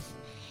song with.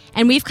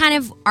 And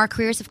our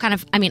careers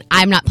have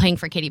I'm not playing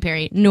for Katy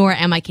Perry, nor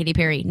am I Katy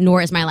Perry,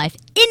 nor is my life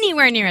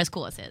anywhere near as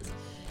cool as his.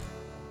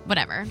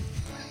 Whatever.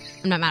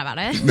 I'm not mad about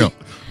it. No.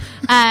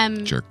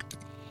 Jerk.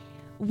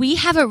 We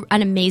have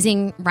an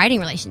amazing writing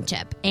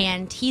relationship,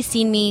 and he's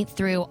seen me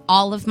through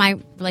all of my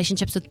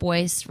relationships with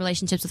boys,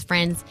 relationships with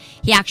friends.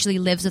 He actually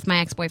lives with my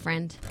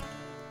ex-boyfriend,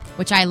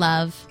 which I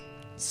love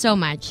so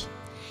much.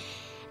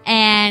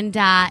 And,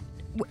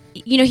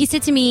 he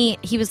said to me,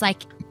 he was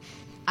like,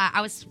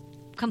 I was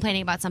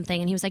complaining about something,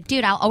 and he was like,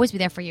 dude, I'll always be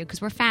there for you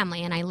because we're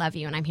family, and I love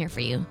you, and I'm here for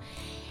you.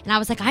 And I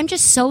was like, I'm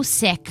just so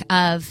sick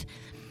of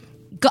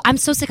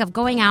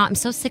going out. I'm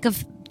so sick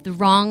of the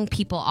wrong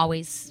people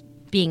always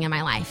being in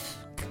my life.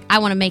 I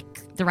want to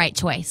make the right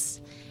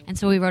choice. And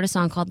so we wrote a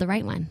song called The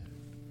Right One.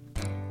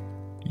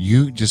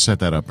 You just set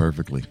that up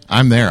perfectly.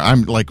 I'm there.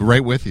 I'm like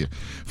right with you.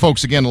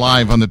 Folks, again,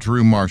 live on the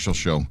Drew Marshall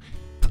Show,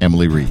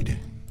 Emily Reid.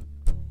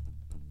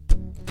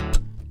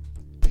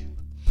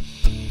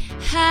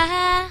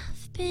 I've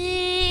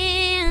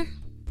been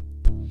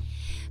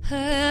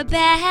a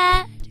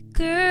bad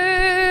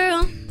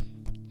girl,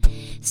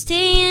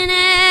 staying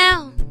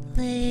out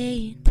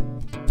late,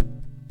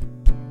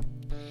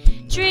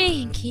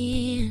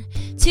 drinking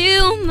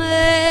too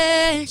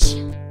much.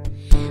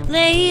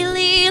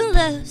 Lately,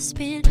 love's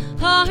been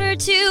hard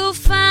to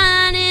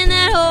find in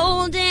that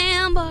old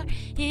damn bar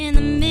in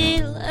the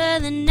middle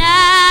of the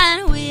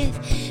night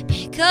with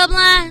pickup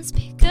lines,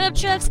 pickup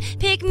trucks,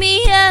 pick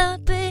me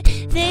up, but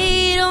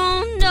they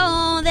don't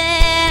know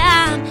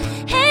that I'm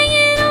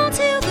hanging on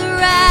till the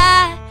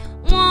right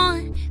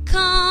one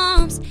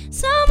comes.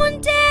 Someone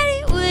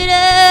daddy would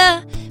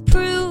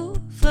approve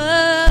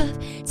of.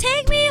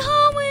 Take me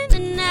home when the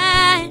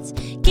nights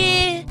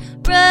get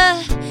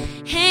rough.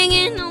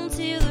 Hanging on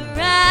till the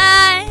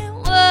right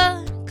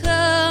one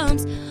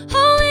comes.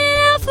 Holding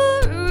out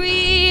for a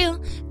real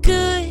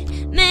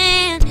good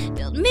man.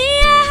 Build me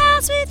a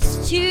house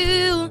with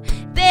 2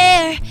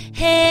 bare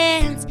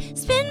hands.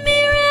 Spin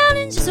me around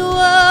and just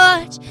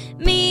watch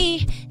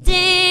me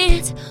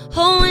dance.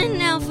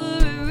 Holding out for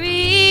a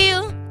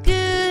real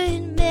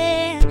good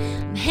man.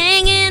 I'm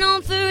hanging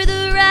on for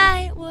the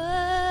right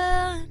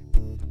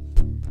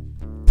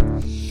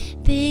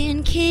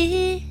been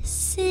kissing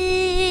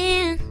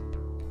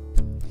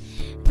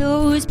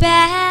those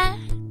bad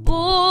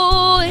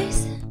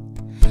boys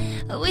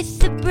with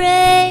the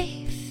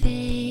brave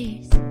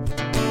face,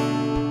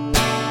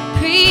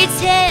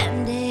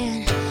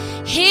 pretending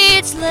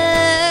it's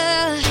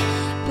love,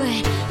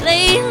 but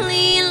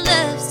lately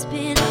love's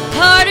been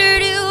harder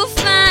to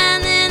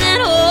find than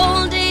that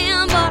old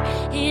damn bar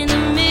in the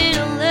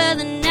middle of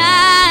the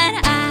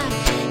night. I'm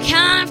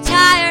kind of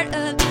tired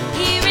of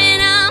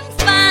hearing I'm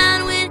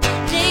fine when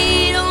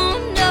they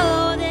don't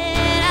know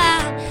that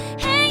I'm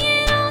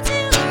hanging on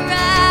to the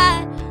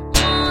right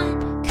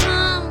one.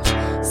 Comes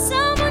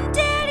someone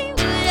daddy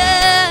would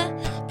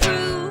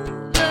approve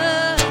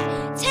of.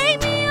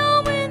 Take me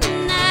home when the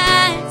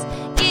nights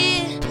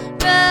get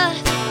rough.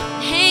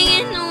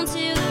 Hanging on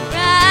to the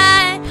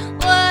right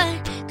one.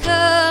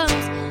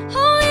 Comes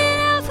holding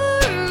out for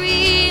a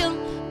real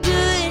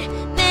good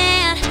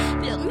man.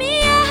 Build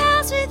me a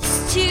house with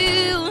his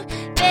two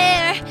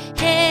bare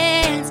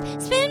hands.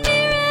 Spin me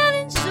around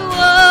and just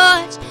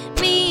watch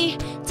me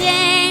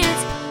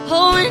dance.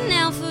 Holding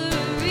out for a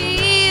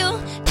real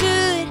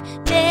good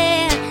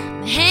man.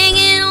 I'm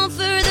hanging on for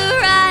the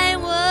right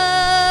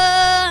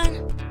one.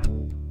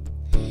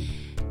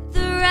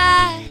 The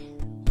right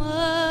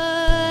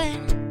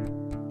one.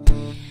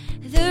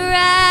 The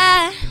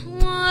right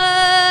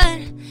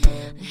one.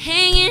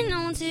 Hanging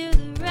on to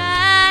the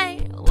right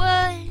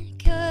one.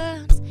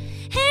 Comes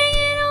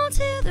hanging on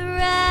to the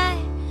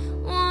right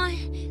one.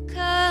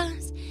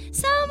 Cause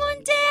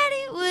someone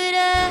daddy would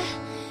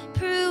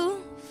approve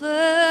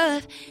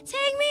of.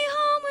 Take me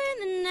home when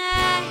the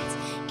nights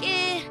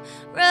get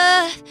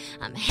rough.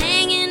 I'm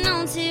hanging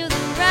on to the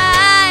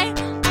right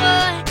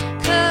one.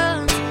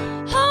 Cause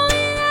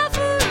holding out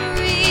for a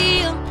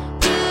real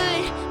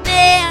good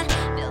man.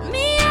 Build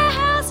me a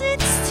house with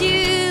just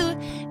two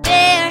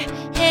bare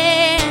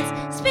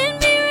hands. Spin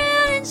me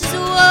around and just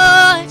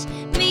watch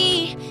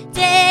me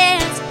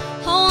dance.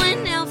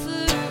 Holding out for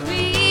a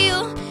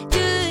real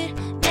good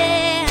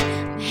man.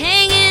 I'm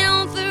hanging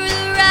on for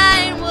the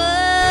right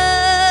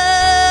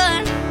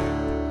one.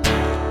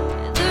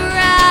 The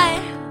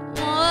right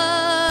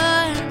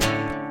one.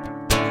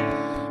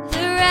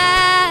 The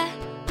right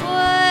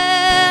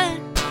one.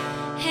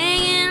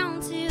 Hanging on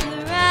to the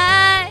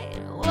right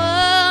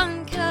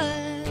one.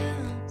 Cause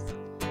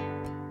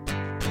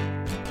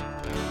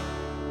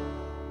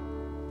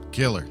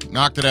Killer.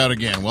 Knocked it out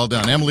again. Well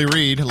done. Emily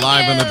Reid,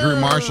 live on the Drew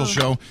Marshall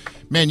Show.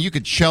 Man, you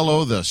could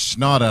cello the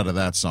snot out of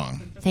that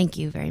song. Thank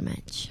you very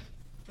much.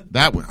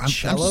 That was, I'm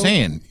Cello?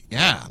 saying,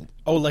 yeah.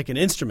 Oh, like an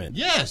instrument.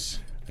 Yes.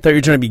 I thought you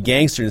were trying to be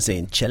gangster and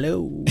saying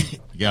cello.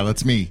 Yeah,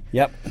 that's me.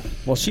 Yep.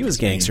 Well, she was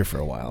gangster for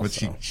a while. But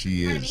So.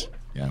 she is.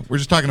 Yeah, we're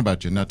just talking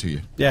about you, not to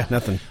you. Yeah,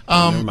 nothing.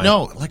 Never mind.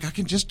 No, like I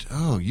can just,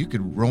 you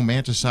could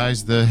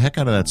romanticize the heck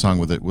out of that song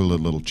with a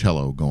little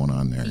cello going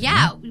on there.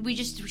 Yeah, we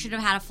should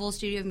have had a full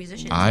studio of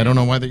musicians. I don't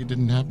know why that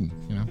didn't happen,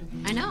 you know.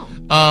 I know.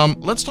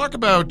 Let's talk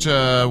about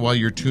while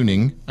you're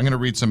tuning. I'm going to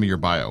read some of your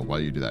bio while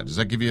you do that. Does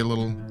that give you a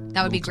little?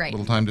 That would be great.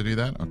 Little time to do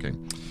that. Okay.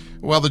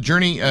 Well, the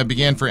journey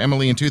began for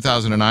Emily in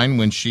 2009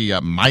 when she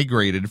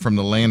migrated from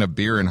the land of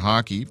beer and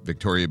hockey,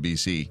 Victoria,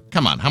 BC.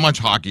 Come on, how much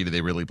hockey do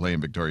they really play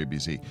in Victoria,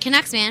 BC?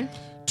 Canucks, man.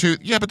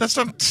 Yeah, but that's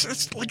not.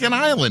 It's like an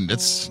island.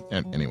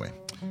 Anyway.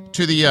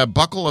 To the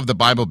buckle of the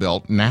Bible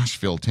Belt,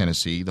 Nashville,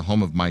 Tennessee, the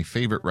home of my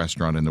favorite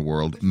restaurant in the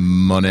world,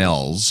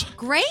 Monell's.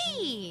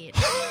 Great.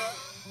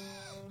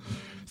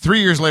 3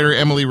 years later,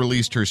 Emily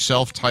released her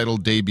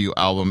self-titled debut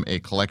album, a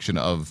collection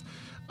of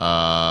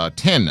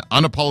 10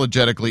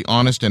 unapologetically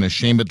honest and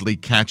ashamedly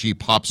catchy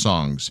pop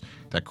songs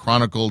that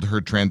chronicled her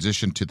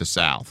transition to the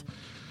South.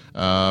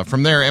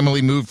 From there,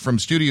 Emily moved from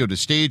studio to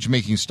stage,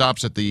 making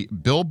stops at the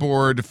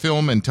Billboard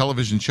Film and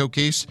Television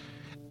Showcase,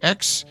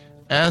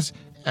 SXW's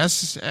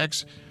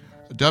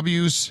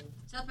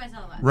South by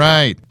Southwest.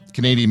 Right.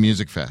 Canadian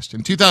Music Fest.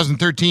 In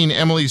 2013,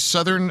 Emily's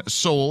Southern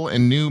soul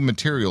and new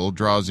material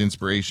draws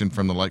inspiration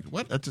from the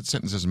What? That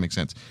sentence doesn't make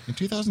sense. In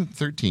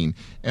 2013,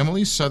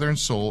 Emily's Southern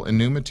soul and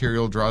new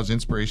material draws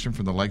inspiration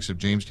from the likes of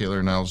James Taylor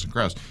and Alison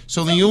Krauss.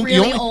 So the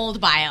Really old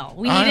bio.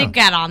 We need to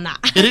get on that.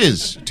 It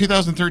is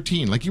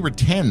 2013. Like you were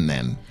 10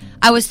 then.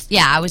 I was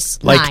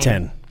Like 9.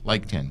 10.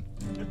 Like 10.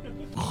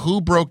 Who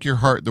broke your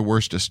heart the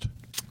worstest?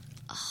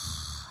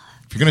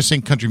 If you're going to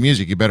sing country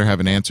music, you better have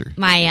an answer.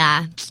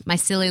 My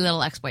silly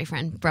little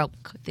ex-boyfriend broke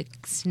the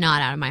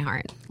snot out of my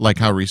heart. Like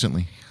how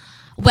recently?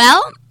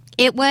 Well,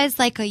 it was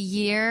like a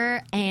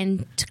year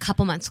and a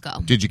couple months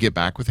ago. Did you get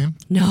back with him?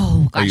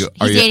 No, gosh.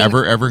 Are you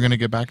ever going to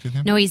get back with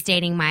him? No, he's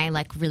dating my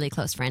really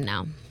close friend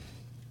now.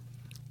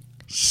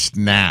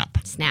 Snap.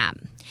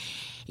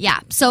 Yeah,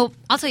 so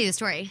I'll tell you the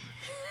story.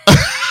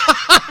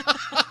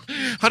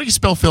 How do you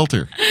spell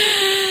filter?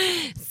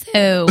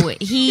 So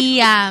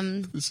he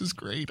This is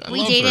great.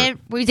 we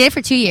dated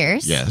for 2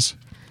 years. Yes.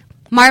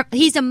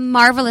 He's a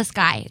marvelous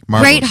guy.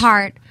 Marvelous. Great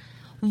heart.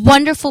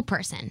 Wonderful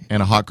person.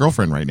 And a hot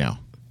girlfriend right now.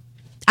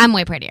 I'm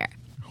way prettier.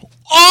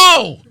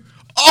 Oh,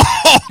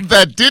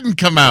 that didn't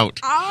come out.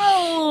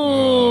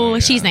 Oh, yeah,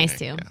 she's nice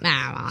too. yeah.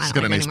 Nah, well, I She's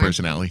don't got a like nice anymore.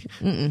 personality.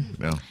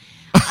 No.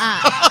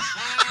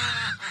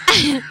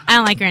 I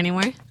don't like her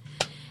anymore.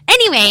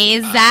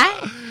 Anyways,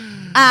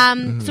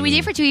 so we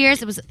dated for 2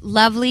 years. It was a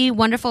lovely,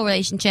 wonderful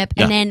relationship.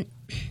 Yeah. And then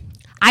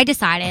I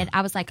decided,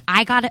 I was like,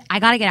 I gotta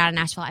get out of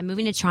Nashville. I'm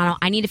moving to Toronto.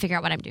 I need to figure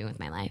out what I'm doing with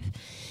my life.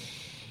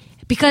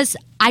 Because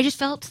I just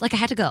felt like I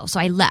had to go. So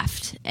I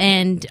left.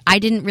 And I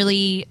didn't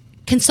really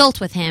consult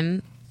with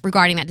him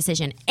regarding that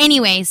decision.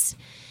 Anyways,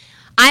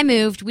 I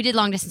moved. We did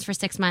long distance for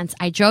 6 months.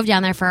 I drove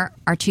down there for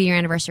our 2-year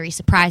anniversary,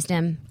 surprised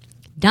him,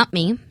 dumped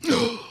me.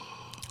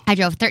 I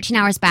drove 13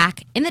 hours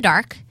back in the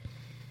dark.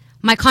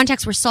 My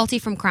contacts were salty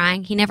from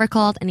crying. He never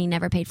called, and he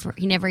never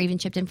even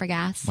chipped in for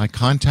gas. My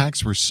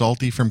contacts were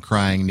salty from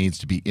crying needs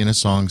to be in a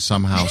song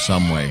somehow,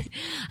 some way.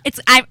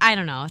 I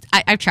don't know.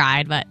 I've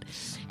tried, but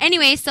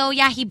anyway, so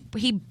yeah, he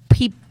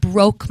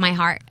broke my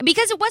heart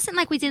because it wasn't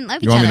like we didn't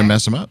love each other. You want me to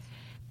mess him up?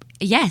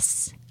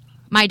 Yes.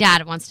 My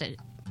dad wants to.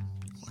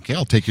 Okay,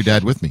 I'll take your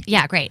dad with me.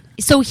 Yeah, great.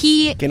 So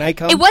Can I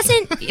come? It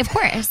wasn't, of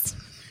course.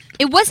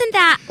 It wasn't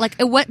that, like,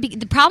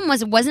 the problem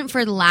was it wasn't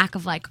for the lack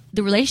of, like,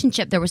 the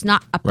relationship. There was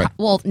not Right.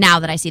 well,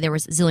 now that I see there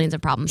was zillions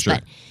of problems, Sure.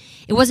 but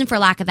it wasn't for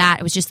lack of that.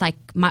 It was just, like,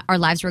 our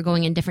lives were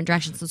going in different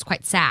directions, so it was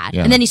quite sad.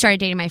 Yeah. And then he started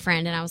dating my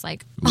friend, and I was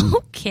like,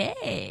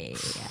 okay.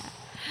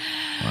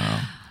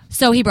 Wow.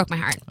 So he broke my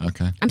heart.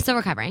 Okay. I'm still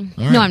recovering.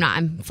 All right. No, I'm not.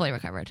 I'm fully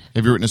recovered.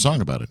 Have you written a song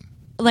about it?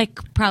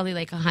 Probably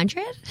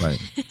 100. Right.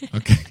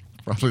 Okay.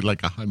 Probably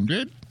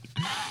 100?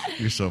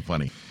 You're so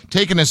funny.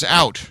 Taking us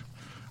out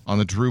on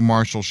the Drew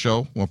Marshall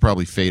Show. We'll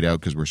probably fade out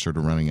because we're sort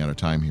of running out of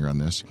time here on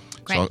this.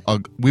 Great.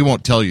 So we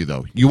won't tell you,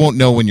 though. You won't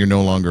know when you're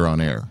no longer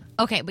on air.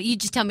 Okay, but you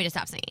just tell me to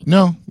stop singing.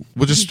 No.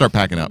 We'll just start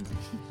packing up.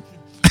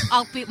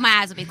 My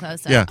eyes will be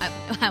closed, so Yeah.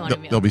 I want to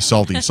be They'll be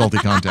salty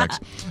contacts.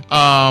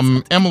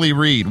 Emily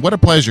Reid, what a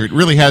pleasure. It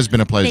really has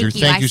been a pleasure.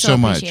 Thank you. I you so so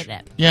much. appreciate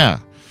it. Yeah.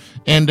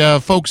 And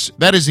folks,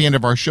 that is the end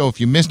of our show.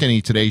 If you missed any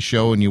of today's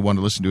show and you want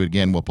to listen to it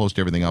again, we'll post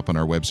everything up on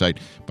our website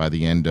by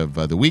the end of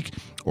the week,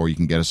 or you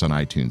can get us on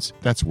iTunes.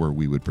 That's where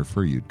we would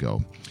prefer you'd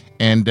go.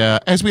 And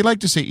as we like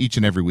to say each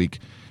and every week,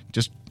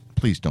 just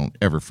please don't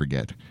ever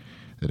forget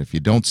that if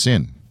you don't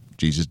sin,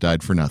 Jesus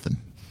died for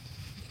nothing.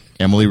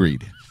 Emily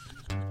Reid.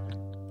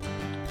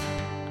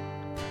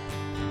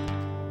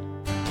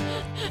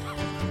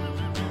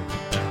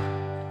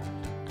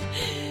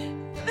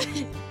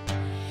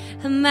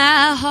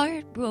 My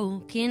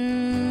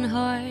heartbroken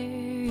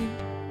heart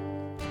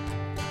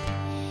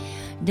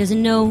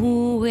doesn't know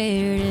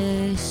where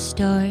to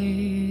start.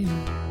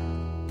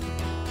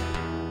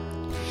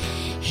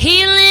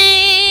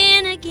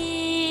 Healing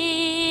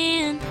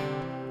again.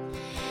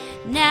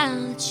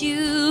 Now that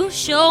you've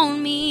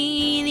shown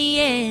me the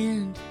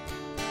end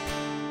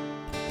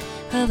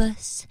of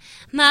us,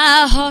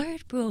 my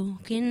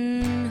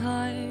heartbroken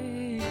heart.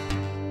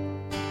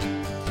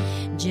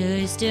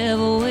 Just a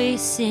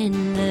voice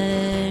in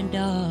the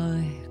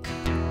dark,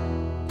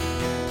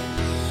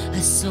 a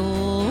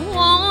soul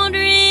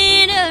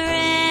wandering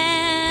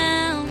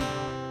around,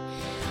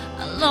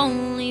 a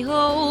lonely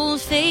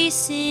old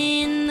face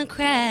in the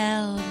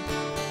crowd.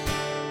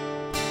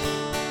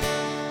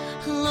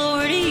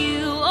 Lord,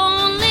 you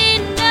only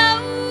know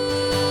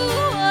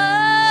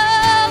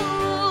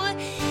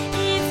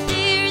if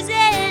there's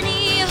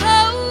any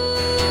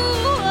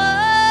hope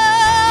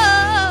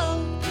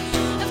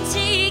of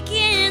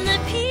taking the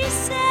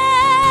pieces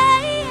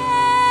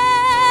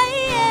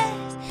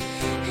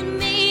and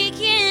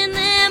making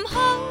them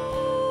whole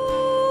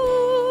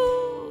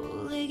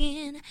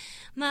again.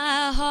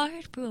 My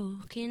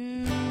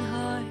heartbroken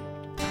heart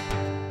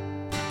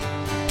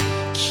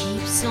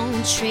keeps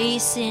on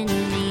tracing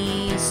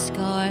these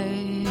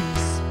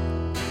scars,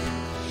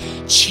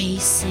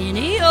 chasing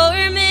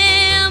your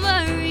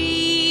memory.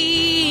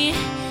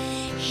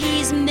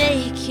 He's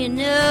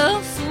making a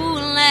fool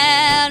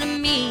out of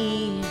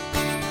me.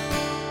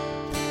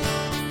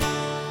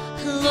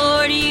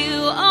 Lord, you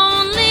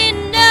only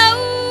know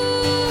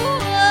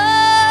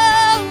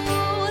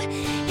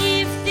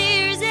if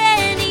there's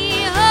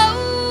any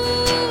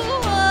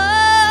hope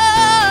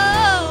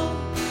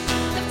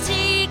of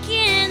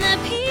taking the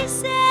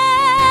pieces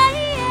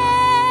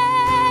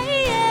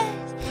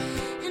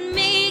and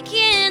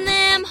making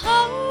them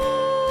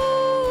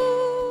whole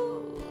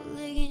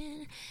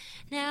again.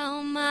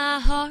 Now my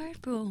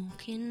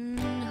heartbroken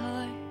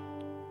heart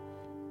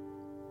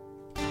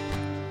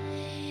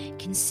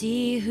can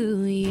see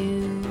who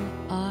you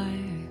are,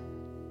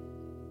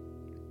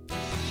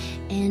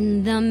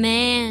 and the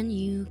man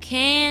you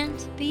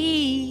can't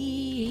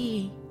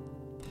be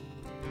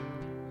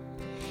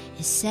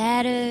is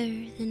sadder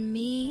than